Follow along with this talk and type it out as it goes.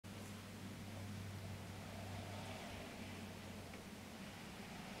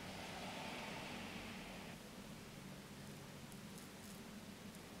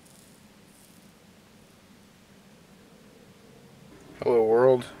Hello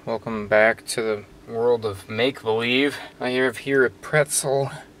world, welcome back to the world of make-believe. I have here a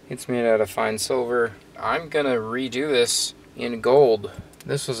pretzel. It's made out of fine silver. I'm gonna redo this in gold.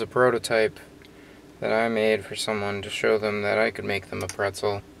 This was a prototype that I made for someone to show them that I could make them a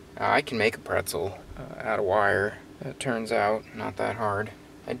pretzel. I can make a pretzel out of wire. It turns out not that hard.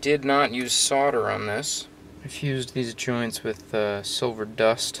 I did not use solder on this. I fused these joints with silver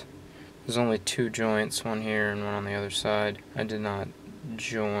dust. There's only two joints, one here and one on the other side. I did not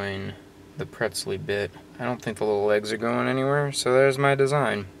join the pretzel bit. I don't think the little legs are going anywhere, so there's my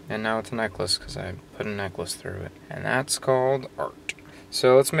design. And now it's a necklace because I put a necklace through it. And that's called art.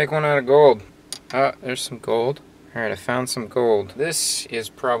 So let's make one out of gold. There's some gold. Alright, I found some gold. This is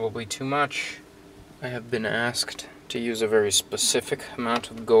probably too much. I have been asked to use a very specific amount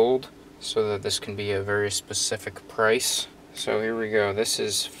of gold so that this can be a very specific price. So here we go. This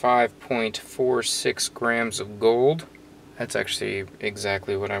is 5.46 grams of gold. That's actually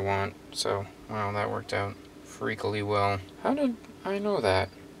exactly what I want. So, wow, that worked out freakily well. How did I know that?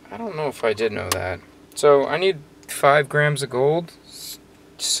 I don't know if I did know that. So I need 5 grams of gold.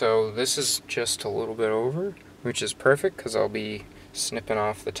 So this is just a little bit over, which is perfect because I'll be snipping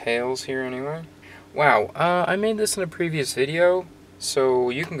off the tails here anyway. Wow, I made this in a previous video, so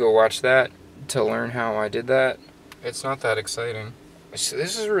you can go watch that to learn how I did that. It's not that exciting. So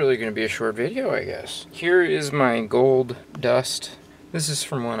this is really going to be a short video, I guess. Here is my gold dust. This is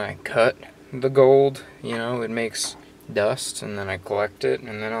from when I cut the gold. You know, it makes dust, and then I collect it,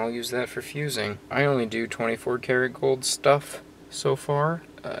 and then I'll use that for fusing. I only do 24 karat gold stuff so far,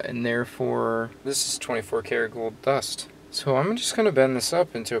 and therefore this is 24 karat gold dust. So I'm just going to bend this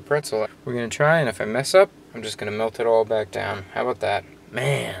up into a pretzel. We're going to try, and if I mess up, I'm just going to melt it all back down. How about that?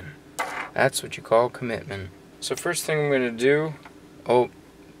 Man, that's what you call commitment. So first thing I'm going to do, oh,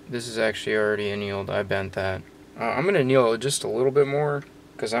 this is actually already annealed. I bent that. I'm going to anneal it just a little bit more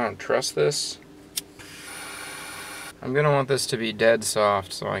because I don't trust this. I'm going to want this to be dead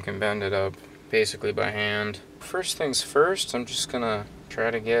soft so I can bend it up basically by hand. First things first, I'm just going to try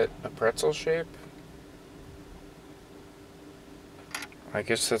to get a pretzel shape. I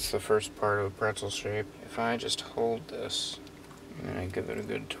guess that's the first part of a pretzel shape. If I just hold this and then I give it a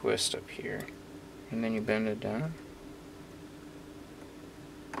good twist up here. And then you bend it down.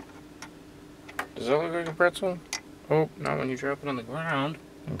 Does that look like a pretzel? Oh, not when you drop it on the ground.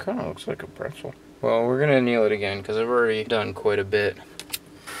 It kind of looks like a pretzel. Well, we're going to anneal it again because I've already done quite a bit.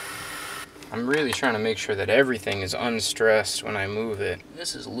 I'm really trying to make sure that everything is unstressed when I move it.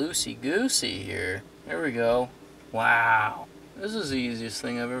 This is loosey-goosey here. There we go. Wow. This is the easiest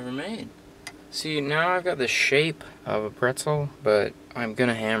thing I've ever made. See, now I've got the shape of a pretzel, but I'm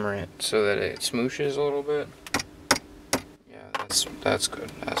gonna hammer it so that it smooshes a little bit. Yeah, that's good.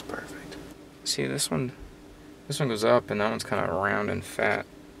 That's perfect. See, this one goes up, and that one's kind of round and fat.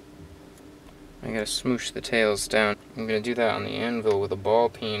 I gotta smoosh the tails down. I'm gonna do that on the anvil with a ball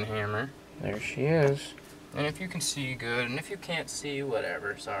peen hammer. There she is. And if you can see, good. And if you can't see,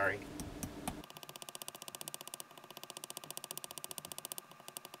 whatever. Sorry.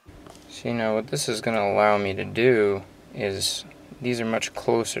 See, now what this is going to allow me to do is, these are much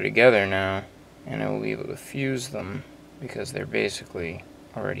closer together now, and I will be able to fuse them because they're basically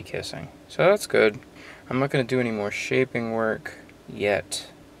already kissing. So that's good. I'm not going to do any more shaping work yet.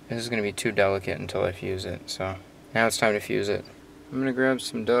 This is going to be too delicate until I fuse it, so now it's time to fuse it. I'm going to grab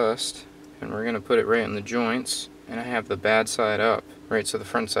some dust, and we're going to put it right in the joints, and I have the bad side up, right, so the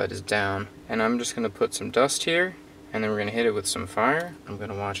front side is down. And I'm just going to put some dust here, and then we're going to hit it with some fire. I'm going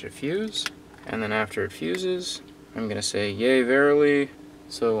to watch it fuse, and then after it fuses, I'm going to say, yay verily.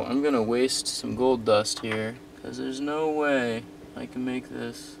 So I'm going to waste some gold dust here, because there's no way I can make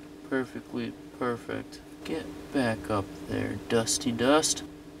this perfectly perfect. Get back up there, dusty dust.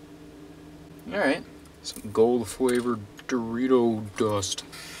 Alright, some gold flavored Dorito dust.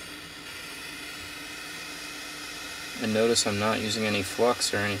 And notice I'm not using any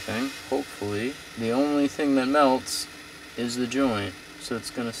flux or anything. Hopefully, the only thing that melts is the joint. So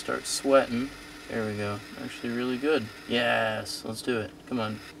it's gonna start sweating. There we go. Actually really good. Yes, let's do it. Come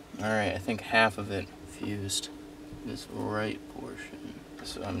on. Alright, I think half of it fused. This right portion.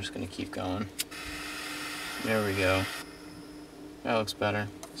 So I'm just gonna keep going. There we go. That looks better.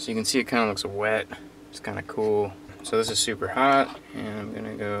 So you can see it kind of looks wet. It's kind of cool. So this is super hot, and I'm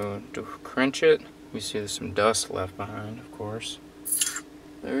gonna go to crunch it. You see there's some dust left behind, of course.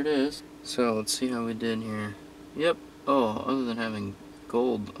 There it is. So let's see how we did here. Yep. Oh, other than having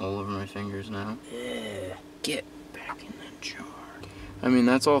gold all over my fingers now. Yeah. Get back in the jar. I mean,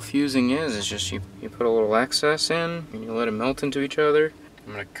 that's all fusing is. It's just you put a little excess in, and you let it melt into each other.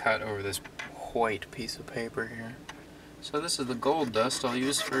 I'm gonna cut over this white piece of paper here. So this is the gold dust I'll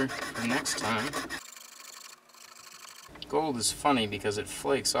use for next time. Gold is funny because it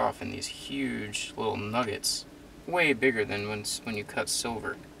flakes off in these huge little nuggets. Way bigger than when you cut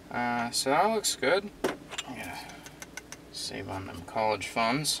silver. So that looks good. Yeah. Save on them college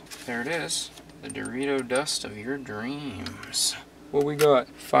funds. There it is. The Dorito dust of your dreams. What we got?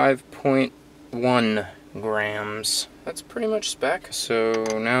 5.1 grams. That's pretty much spec. So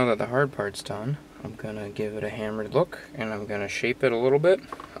now that the hard part's done, I'm gonna give it a hammered look and I'm gonna shape it a little bit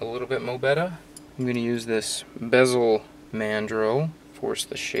more better. I'm gonna use this bezel mandrel, force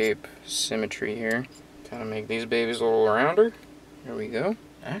the shape, symmetry here. Kind of make these babies a little rounder. There we go.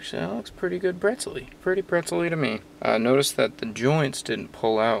 Actually, that looks pretty good pretzel-y. Pretty pretzel-y to me. Notice that the joints didn't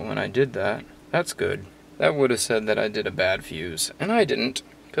pull out when I did that. That's good. That would have said that I did a bad fuse, and I didn't,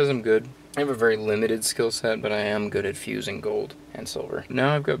 because I'm good. I have a very limited skill set, but I am good at fusing gold and silver.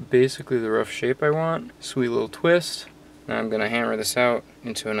 Now I've got basically the rough shape I want. Sweet little twist. Now I'm going to hammer this out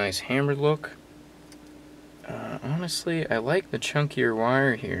into a nice hammered look. Honestly, I like the chunkier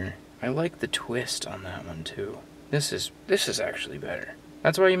wire here. I like the twist on that one too. This is actually better.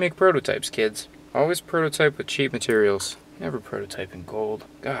 That's why you make prototypes, kids. Always prototype with cheap materials. Never prototype in gold.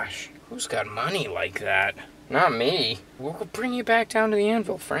 Gosh, who's got money like that? Not me. We'll bring you back down to the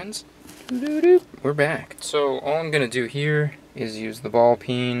anvil, friends. We're back. So all I'm gonna do here is use the ball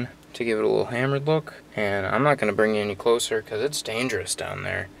peen to give it a little hammered look. And I'm not gonna bring you any closer because it's dangerous down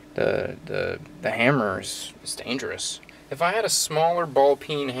there. The hammer is dangerous. If I had a smaller ball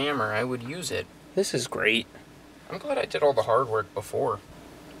peen hammer, I would use it. This is great. I'm glad I did all the hard work before.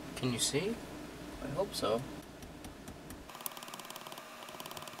 Can you see? I hope so.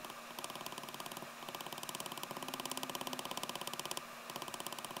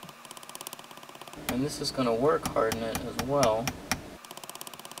 And this is going to work harden it as well.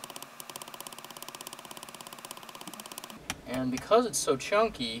 And because it's so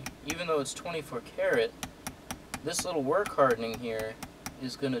chunky, even though it's 24 karat, this little work hardening here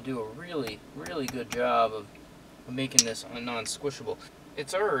is going to do a really, really good job of making this non-squishable.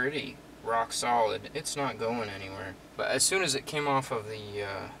 It's already rock solid. It's not going anywhere. But as soon as it came off of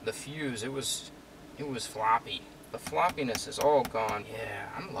the fuse, it was floppy. The floppiness is all gone. Yeah,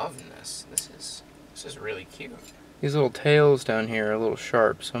 I'm loving this. This is really cute. These little tails down here are a little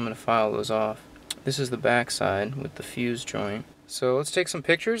sharp, so I'm going to file those off. This is the back side with the fuse joint. So let's take some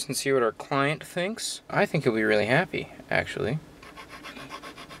pictures and see what our client thinks. I think he'll be really happy, actually.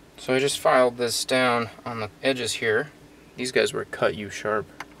 So I just filed this down on the edges here. These guys were cut U-sharp.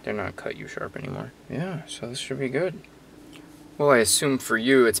 They're not cut U-sharp anymore. Yeah, so this should be good. Well, I assume for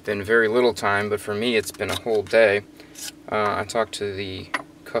you it's been very little time, but for me it's been a whole day. I talked to the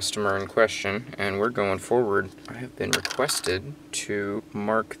customer in question, and we're going forward. I have been requested to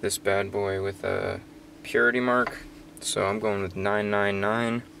mark this bad boy with a purity mark, so I'm going with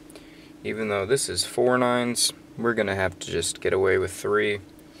 999. Even though this is 4 nines, we're gonna have to just get away with 3.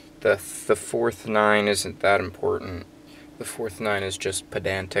 The fourth 9 isn't that important. The fourth 9 is just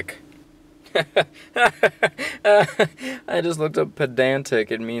pedantic. I just looked up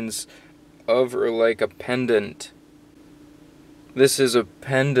pedantic. It means of or like a pendant. This is a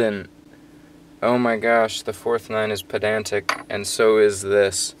pendant. Oh my gosh, the fourth 9 is pedantic, and so is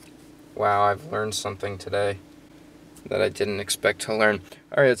this. Wow, I've learned something today that I didn't expect to learn.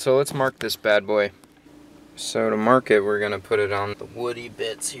 Alright, so let's mark this bad boy. So to mark it, we're going to put it on the woody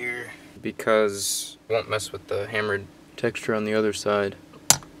bits here, because it won't mess with the hammered texture on the other side.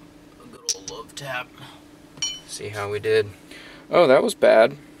 A good old love tap. See how we did. Oh, that was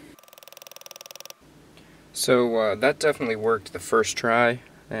bad. So that definitely worked the first try,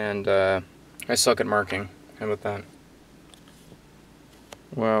 and I suck at marking. How about that?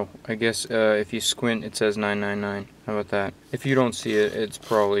 Wow, I guess if you squint it says 999. How about that? If you don't see it, it's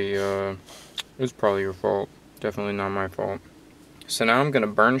probably your fault. Definitely not my fault. So now I'm going to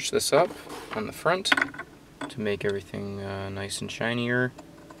burnish this up on the front to make everything nice and shinier.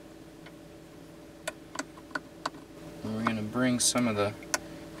 And we're going to bring some of the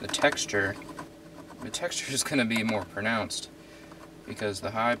texture. The texture is going to be more pronounced because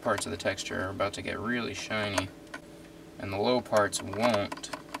the high parts of the texture are about to get really shiny and the low parts won't.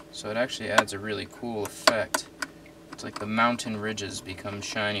 So it actually adds a really cool effect. It's like the mountain ridges become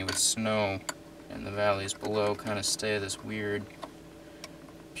shiny with snow and the valleys below kind of stay this weird,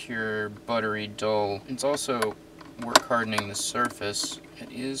 pure, buttery dull. It's also work hardening the surface.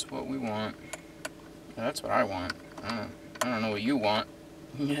 It is what we want. That's what I want. I don't know what you want.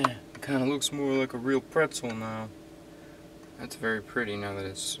 Yeah, it kind of looks more like a real pretzel now. That's very pretty now that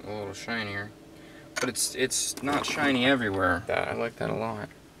it's a little shinier. But it's not shiny everywhere. I like that a lot.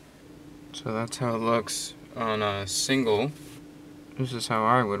 So that's how it looks on a single. This is how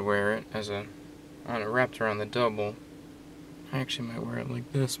I would wear it on a wrapped around the double. I actually might wear it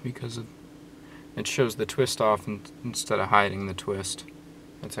like this because it shows the twist off instead of hiding the twist.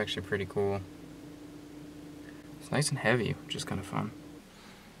 That's actually pretty cool. It's nice and heavy, which is kind of fun.